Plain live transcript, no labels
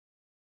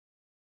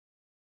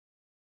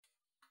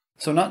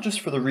So not just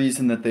for the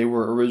reason that they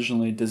were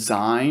originally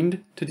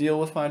designed to deal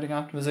with finding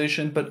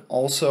optimization, but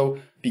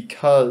also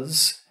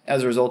because,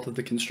 as a result of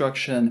the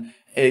construction,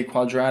 a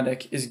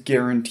quadratic is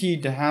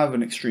guaranteed to have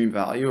an extreme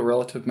value, a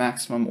relative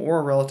maximum or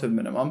a relative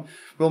minimum.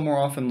 We'll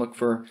more often look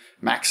for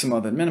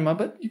maxima than minima,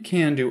 but you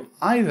can do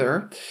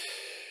either.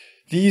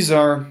 These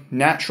are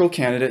natural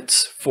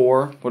candidates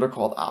for what are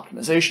called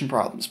optimization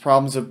problems,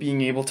 problems of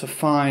being able to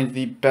find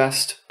the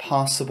best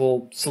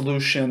possible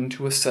solution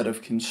to a set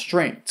of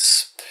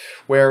constraints,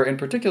 where in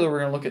particular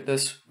we're going to look at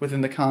this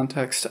within the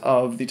context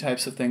of the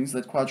types of things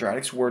that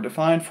quadratics were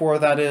defined for,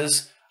 that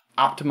is,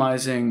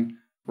 optimizing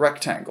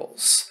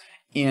rectangles.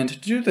 And to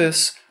do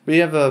this, we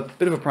have a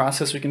bit of a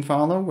process we can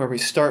follow where we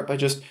start by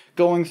just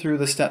going through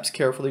the steps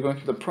carefully, going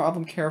through the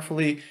problem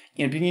carefully,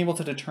 and being able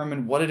to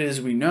determine what it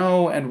is we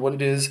know and what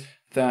it is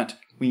that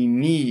we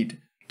need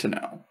to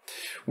know.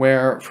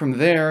 Where from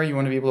there, you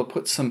want to be able to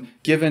put some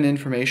given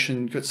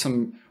information, put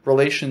some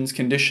relations,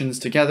 conditions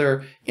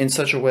together in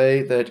such a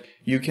way that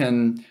you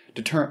can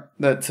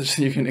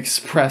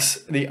express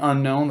the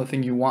unknown, the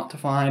thing you want to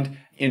find,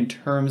 in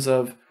terms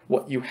of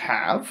what you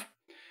have.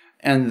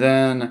 And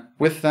then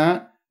with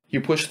that,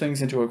 you push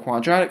things into a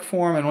quadratic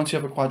form, and once you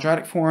have a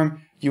quadratic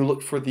form, you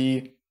look for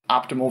the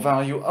optimal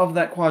value of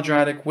that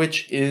quadratic,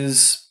 which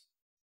is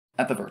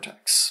at the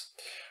vertex.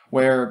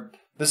 Where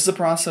this is a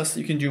process that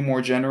you can do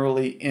more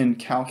generally in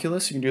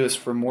calculus. You can do this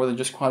for more than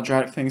just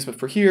quadratic things, but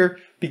for here,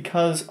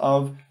 because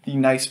of the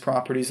nice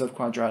properties of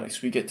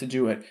quadratics, we get to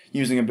do it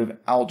using a bit of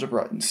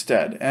algebra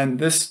instead. And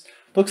this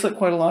looks like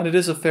quite a lot. It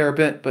is a fair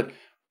bit, but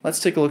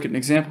let's take a look at an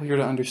example here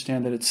to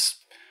understand that it's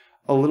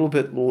a little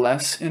bit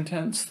less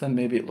intense than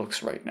maybe it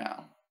looks right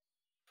now.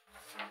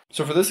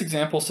 So for this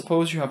example,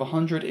 suppose you have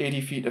 180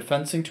 feet of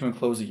fencing to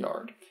enclose a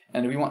yard,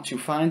 and we want to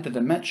find the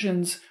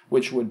dimensions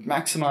which would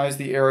maximize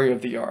the area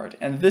of the yard.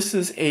 And this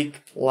is a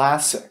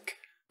classic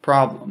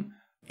problem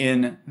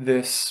in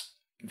this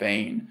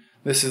vein.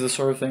 This is the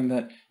sort of thing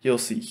that you'll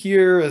see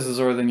here. This is the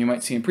sort of thing you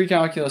might see in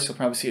pre-calculus. You'll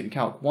probably see it in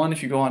Calc 1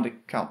 if you go on to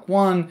Calc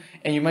 1,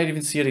 and you might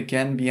even see it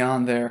again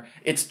beyond there.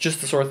 It's just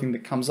the sort of thing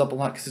that comes up a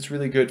lot because it's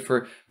really good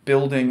for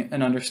building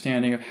an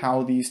understanding of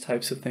how these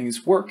types of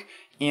things work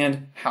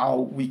and how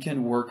we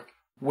can work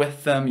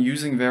with them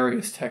using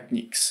various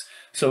techniques.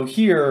 So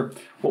here,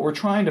 what we're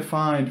trying to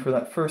find for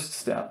that first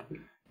step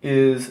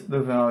is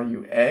the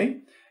value A,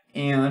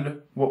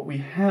 and what we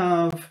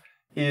have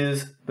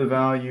is the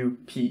value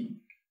P.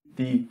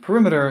 The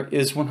perimeter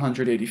is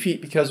 180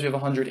 feet because we have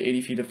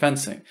 180 feet of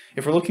fencing.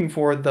 If we're looking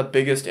for the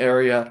biggest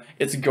area,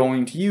 it's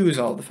going to use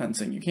all the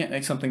fencing. You can't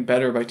make something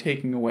better by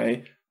taking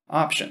away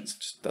options. It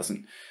just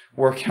doesn't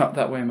work out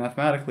that way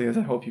mathematically, as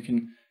I hope you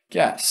can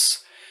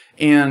guess.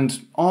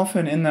 And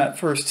often in that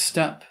first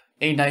step,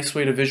 a nice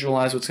way to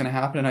visualize what's going to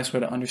happen, a nice way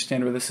to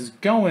understand where this is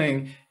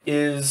going,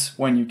 is,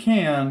 when you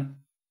can,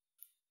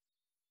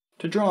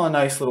 to draw a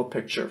nice little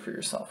picture for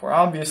yourself, where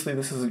obviously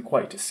this isn't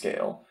quite to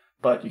scale,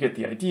 but you get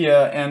the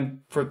idea, and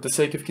for the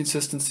sake of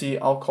consistency,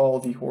 I'll call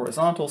the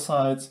horizontal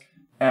sides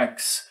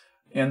X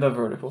and the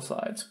vertical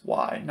sides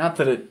Y. Not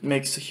that it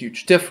makes a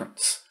huge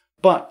difference,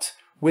 but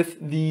with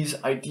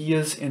these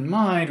ideas in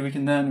mind, we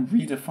can then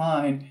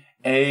redefine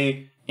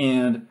A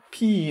and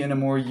P in a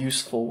more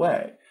useful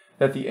way.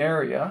 That the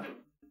area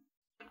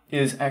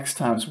is X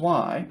times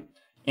Y,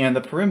 and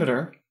the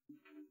perimeter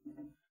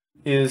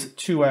is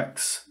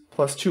 2X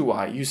plus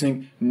 2Y,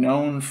 using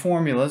known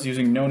formulas,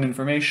 using known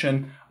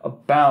information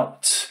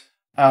about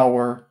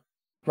our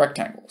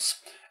rectangles.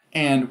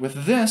 And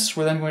with this,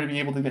 we're then going to be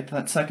able to get to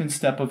that second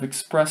step of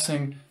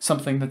expressing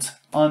something that's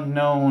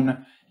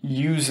unknown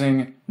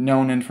using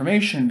known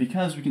information,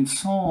 because we can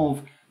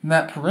solve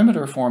that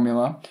perimeter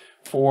formula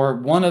for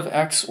one of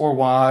X or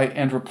Y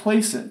and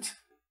replace it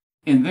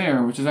in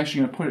there, which is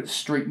actually going to put it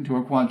straight into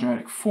a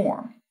quadratic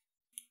form.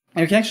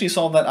 And we can actually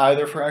solve that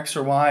either for X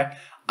or Y.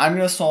 I'm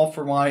going to solve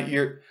for Y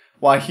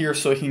here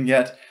so we can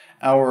get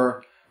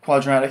our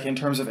quadratic in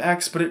terms of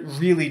X, but it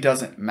really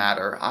doesn't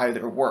matter.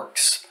 Either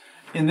works.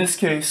 In this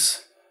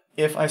case,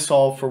 if I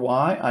solve for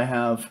Y, I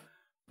have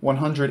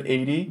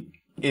 180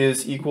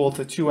 is equal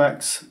to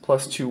 2X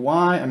plus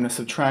 2Y. I'm going to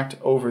subtract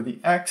over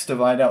the X,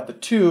 divide out the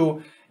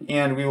 2,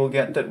 and we will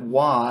get that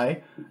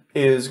Y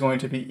is going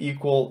to be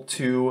equal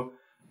to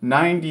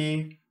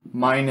 90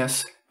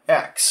 minus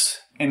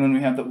X. And when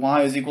we have that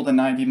Y is equal to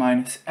 90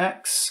 minus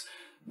X,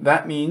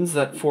 that means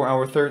that for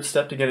our third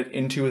step to get it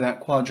into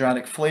that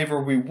quadratic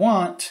flavor we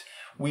want,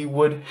 we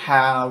would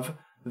have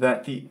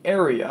that the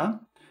area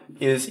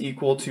is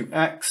equal to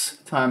X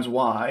times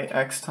Y,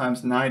 X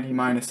times 90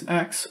 minus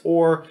X,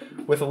 or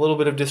with a little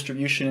bit of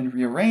distribution and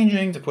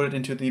rearranging to put it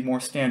into the more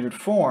standard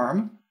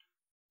form,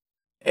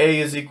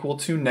 A is equal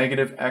to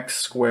negative X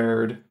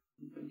squared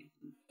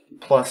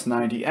plus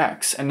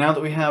 90X. And now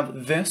that we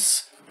have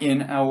this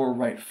in our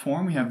right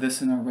form, we have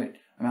this in our right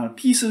amount of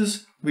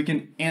pieces, we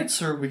can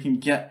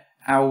get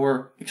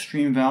our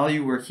extreme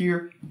value. We're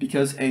here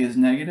because A is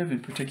negative,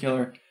 in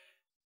particular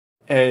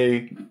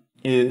A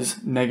is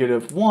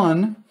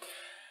 -1,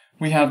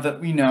 we have that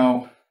we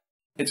know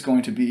it's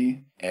going to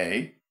be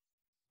a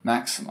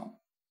maximum.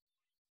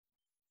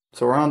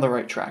 So we're on the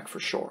right track for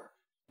sure.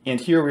 And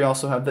here we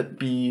also have that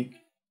b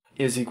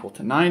is equal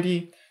to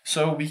 90.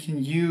 So we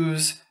can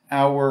use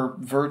our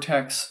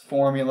vertex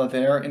formula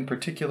there. In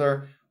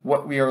particular,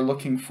 what we are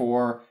looking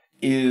for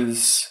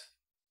is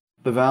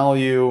the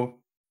value,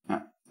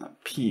 not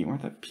p,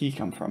 where'd that p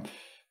come from?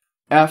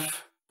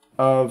 F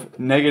of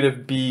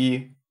negative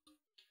b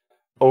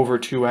over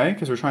 2a,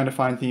 because we're trying to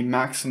find the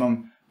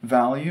maximum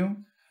value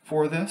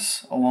for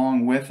this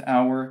along with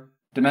our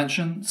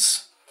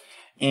dimensions.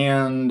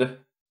 And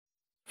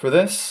for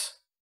this,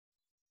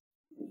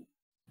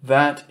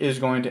 that is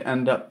going to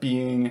end up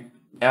being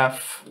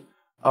f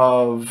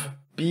of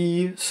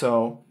b,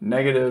 so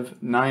negative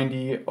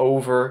 90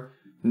 over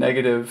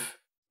negative,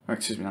 or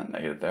excuse me, not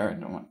negative there, I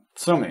don't want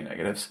so many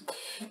negatives,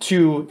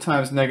 2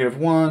 times negative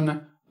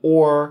 1,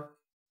 or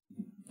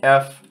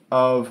f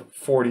of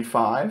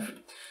 45.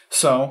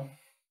 So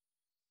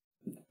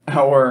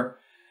our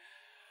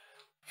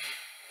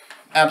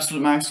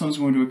absolute maximum is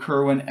going to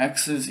occur when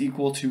x is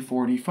equal to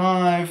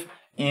 45,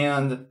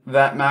 and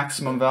that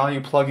maximum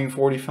value, plugging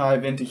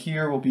 45 into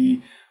here, will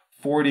be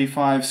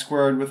 45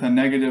 squared with a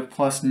negative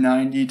plus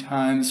 90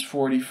 times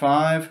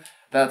 45.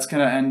 That's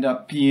going to end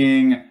up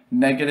being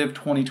negative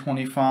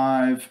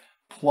 2025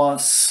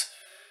 plus,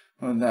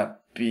 what would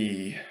that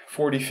be,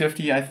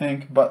 4050, I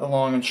think, but the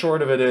long and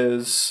short of it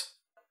is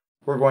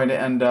we're going to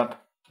end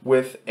up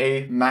with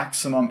a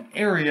maximum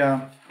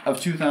area of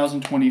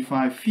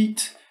 2,025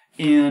 feet,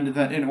 and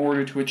that in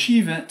order to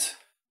achieve it,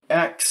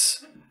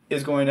 x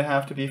is going to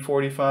have to be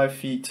 45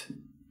 feet,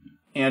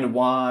 and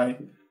y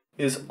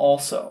is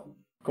also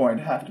going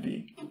to have to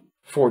be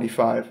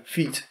 45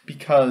 feet,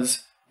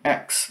 because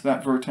x,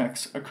 that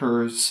vertex,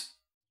 occurs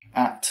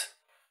at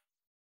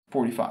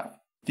 45.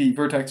 The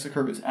vertex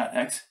occurs at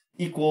x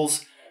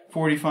equals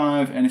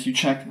 45, and if you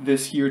check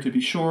this here to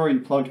be sure, you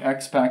plug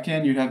x back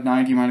in, you'd have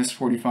 90 minus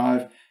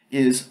 45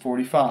 is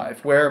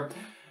 45, where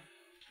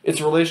it's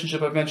a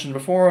relationship I've mentioned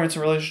before, and it's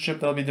a relationship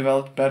that'll be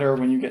developed better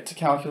when you get to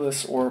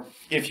calculus, or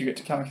if you get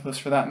to calculus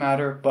for that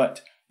matter,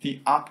 but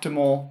the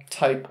optimal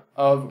type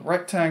of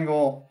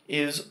rectangle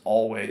is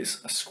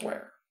always a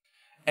square.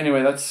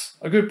 Anyway, that's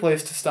a good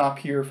place to stop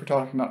here for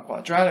talking about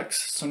quadratics.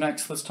 So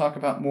next, let's talk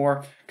about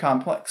more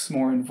complex,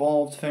 more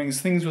involved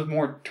things with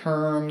more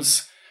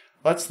terms.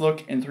 Let's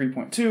look in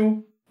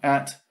 3.2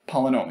 at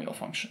polynomial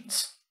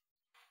functions.